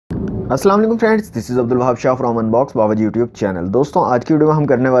अस्सलाम वालेकुम friends, this is Abdul Wahab Shah from unbox Bawaji YouTube channel. दोस्तों आज की वीडियो में हम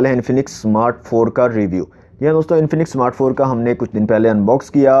करने वाले हैं इन्फिनिक्स स्मार्ट 4 का रिव्यू। यह दोस्तों इन्फिनिक्स स्मार्ट 4 का हमने कुछ दिन पहले अनबॉक्स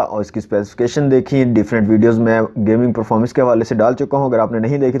किया और इसकी स्पेसिफिकेशन देखी। डिफरेंट वीडियोस में गेमिंग परफॉर्मेंस के हवाले से डाल चुका हूं। अगर आपने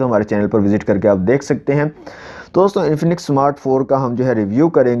नहीं देखी तो हमारे चैनल पर विजिट करके आप देख सकते हैं। तो दोस्तों इन्फिनिक्स स्मार्ट 4 का हम जो है रिव्यू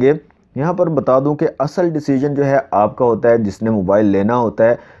करेंगे। यहाँ पर बता दूं कि असल डिसीजन जो है आपका होता है, जिसने मोबाइल लेना होता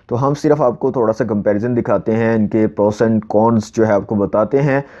है। तो हम सिर्फ आपको थोड़ा सा कंपैरिजन दिखाते हैं, इनके प्रोस एंड कॉन्स जो है आपको बताते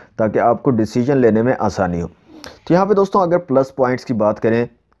हैं ताकि आपको डिसीजन लेने में आसानी हो। तो यहाँ पे दोस्तों अगर प्लस पॉइंट्स की बात करें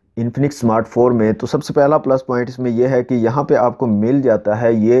इन्फिनिक्स स्मार्ट 4 में, तो सबसे पहला प्लस पॉइंट इसमें यह है कि यहाँ पे आपको मिल जाता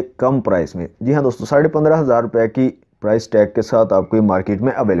है ये कम प्राइस में। जी हाँ दोस्तों, 15,500 रुपये की प्राइस टैग के साथ आपको ये मार्केट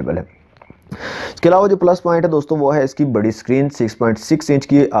में अवेलेबल है। इसके अलावा जो प्लस पॉइंट है दोस्तों वो है इसकी बड़ी स्क्रीन, 6.6 इंच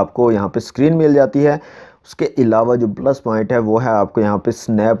की आपको यहाँ पे स्क्रीन मिल जाती है। उसके अलावा जो प्लस पॉइंट है वो है आपको यहाँ पे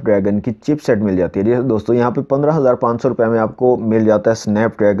स्नैपड्रैगन की चिपसेट मिल जाती है। जी दोस्तों, यहाँ पे 15,500 रुपये में आपको मिल जाता है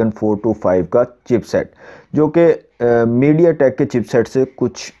स्नैपड्रैगन 425 का चिपसेट, जो कि मीडिया टेक के चिपसेट से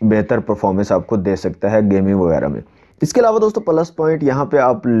कुछ बेहतर परफॉर्मेंस आपको दे सकता है गेमिंग वगैरह में। इसके अलावा दोस्तों प्लस पॉइंट यहाँ पे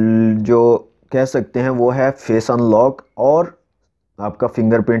आप जो कह सकते हैं वो है फेस अनलॉक और आपका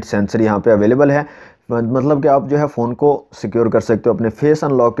फिंगरप्रिंट सेंसर यहाँ पे अवेलेबल है। मतलब कि आप जो है फ़ोन को सिक्योर कर सकते हो अपने फेस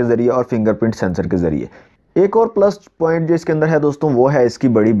अनलॉक के ज़रिए और फिंगरप्रिंट सेंसर के ज़रिए। एक और प्लस पॉइंट जो इसके अंदर है दोस्तों वो है इसकी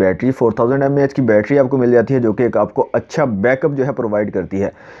बड़ी बैटरी। 4000 mAh की बैटरी आपको मिल जाती है, जो कि एक आपको अच्छा बैकअप जो है प्रोवाइड करती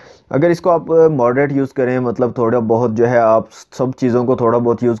है। अगर इसको आप मॉडरेट यूज़ करें, मतलब थोड़ा बहुत जो है आप सब चीज़ों को थोड़ा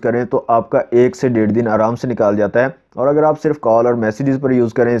बहुत यूज़ करें, तो आपका 1 से 1.5 दिन आराम से निकाल जाता है। और अगर आप सिर्फ कॉल और मैसेजेस पर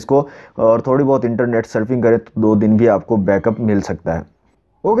यूज़ करें इसको और थोड़ी बहुत इंटरनेट सर्फिंग करें तो 2 दिन भी आपको बैकअप मिल सकता है।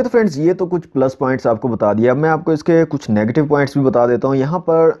 ओके तो फ्रेंड्स, ये तो कुछ प्लस पॉइंट्स आपको बता दिया। अब मैं आपको इसके कुछ नेगेटिव पॉइंट्स भी बता देता हूँ। यहाँ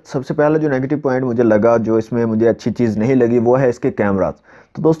पर सबसे पहला जो नेगेटिव पॉइंट मुझे लगा, जो इसमें मुझे अच्छी चीज़ नहीं लगी, वो है इसके कैमरास।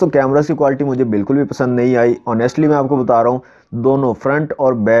 तो दोस्तों कैमरास की क्वालिटी मुझे बिल्कुल भी पसंद नहीं आई। ऑनेस्टली मैं आपको बता रहा हूँ, दोनों फ्रंट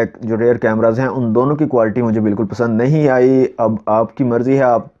और बैक जो रेयर कैमराज हैं उन दोनों की क्वालिटी मुझे बिल्कुल पसंद नहीं आई। अब आपकी मर्ज़ी है,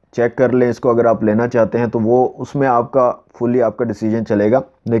 आप चेक कर लें इसको। अगर आप लेना चाहते हैं तो वो उसमें आपका फुली आपका डिसीजन चलेगा,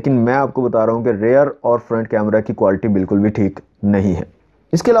 लेकिन मैं आपको बता रहा हूँ कि रेयर और फ्रंट कैमरा की क्वालिटी बिल्कुल भी ठीक नहीं है।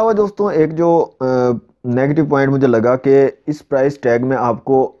 इसके अलावा दोस्तों एक जो नेगेटिव पॉइंट मुझे लगा कि इस प्राइस टैग में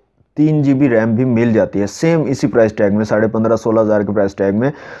आपको 3 GB रैम भी मिल जाती है, सेम इसी प्राइस टैग में 15,500-16,000 के प्राइस टैग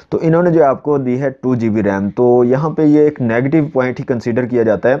में। तो इन्होंने जो आपको दी है 2 GB रैम, तो यहाँ पे ये एक नेगेटिव पॉइंट ही कंसीडर किया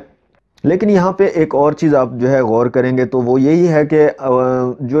जाता है। लेकिन यहाँ पे एक और चीज़ आप जो है गौर करेंगे तो वो यही है कि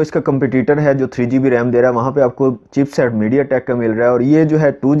जो इसका कंपटीटर है जो 3 GB रैम दे रहा है, वहाँ पे आपको चिपसेट मीडिया टेक का मिल रहा है, और ये जो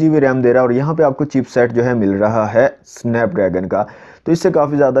है 2 GB रैम दे रहा है और यहाँ पे आपको चिपसेट जो है मिल रहा है स्नैपड्रैगन का। तो इससे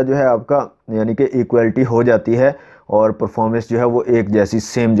काफ़ी ज़्यादा जो है आपका यानी कि इक्वलिटी हो जाती है और परफॉर्मेंस जो है वो एक जैसी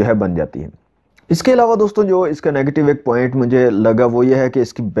सेम जो है बन जाती है। इसके अलावा दोस्तों जो इसका नेगेटिव एक पॉइंट मुझे लगा वो ये है कि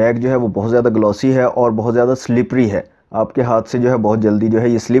इसकी बैक जो है वो बहुत ज़्यादा ग्लॉसी है और बहुत ज़्यादा स्लिपरी है। आपके हाथ से जो है बहुत जल्दी जो है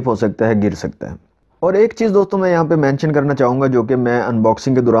ये स्लिप हो सकता है, गिर सकता है। और एक चीज़ दोस्तों मैं यहाँ पे मेंशन करना चाहूँगा, जो कि मैं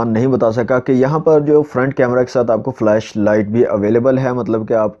अनबॉक्सिंग के दौरान नहीं बता सका, कि यहाँ पर जो फ्रंट कैमरा के साथ आपको फ्लैश लाइट भी अवेलेबल है। मतलब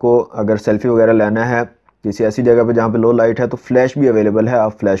कि आपको अगर सेल्फी वगैरह लेना है किसी ऐसी जगह पे जहाँ पे लो लाइट है तो फ्लैश भी अवेलेबल है,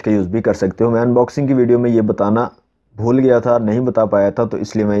 आप फ्लैश का यूज़ भी कर सकते हो। मैं अनबॉक्सिंग की वीडियो में ये बताना भूल गया था, नहीं बता पाया था, तो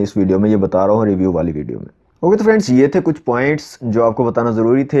इसलिए मैं इस वीडियो में ये बता रहा हूँ, रिव्यू वाली वीडियो में। ओके तो फ्रेंड्स, ये थे कुछ पॉइंट्स जो आपको बताना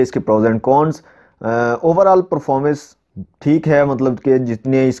ज़रूरी थे, इसके pros and cons. Overall performance ठीक है, मतलब कि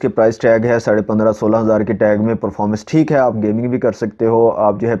जितने इसके प्राइस टैग है 15,500-16,000 के टैग में परफॉर्मेंस ठीक है। आप गेमिंग भी कर सकते हो,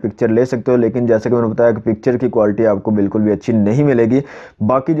 आप जो है पिक्चर ले सकते हो, लेकिन जैसे कि मैंने बताया कि पिक्चर की क्वालिटी आपको बिल्कुल भी अच्छी नहीं मिलेगी।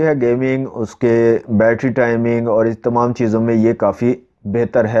 बाकी जो है गेमिंग, उसके बैटरी टाइमिंग और इस तमाम चीज़ों में ये काफ़ी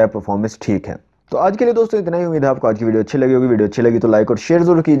बेहतर है, परफॉर्मेंस ठीक है। तो आज के लिए दोस्तों इतना ही। उम्मीद है आपको आज की वीडियो अच्छी लगी होगी। वीडियो अच्छी लगी तो लाइक और शेयर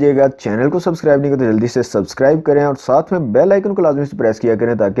जरूर कीजिएगा। चैनल को सब्सक्राइब नहीं किया तो जल्दी से सब्सक्राइब करें और साथ में बेल आइकन को लाजमी से प्रेस किया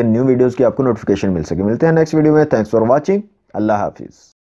करें ताकि न्यू वीडियोस की आपको नोटिफिकेशन मिल सके। मिलते हैं नेक्स्ट वीडियो में। Thanks for watching. अल्लाह हाफिज़।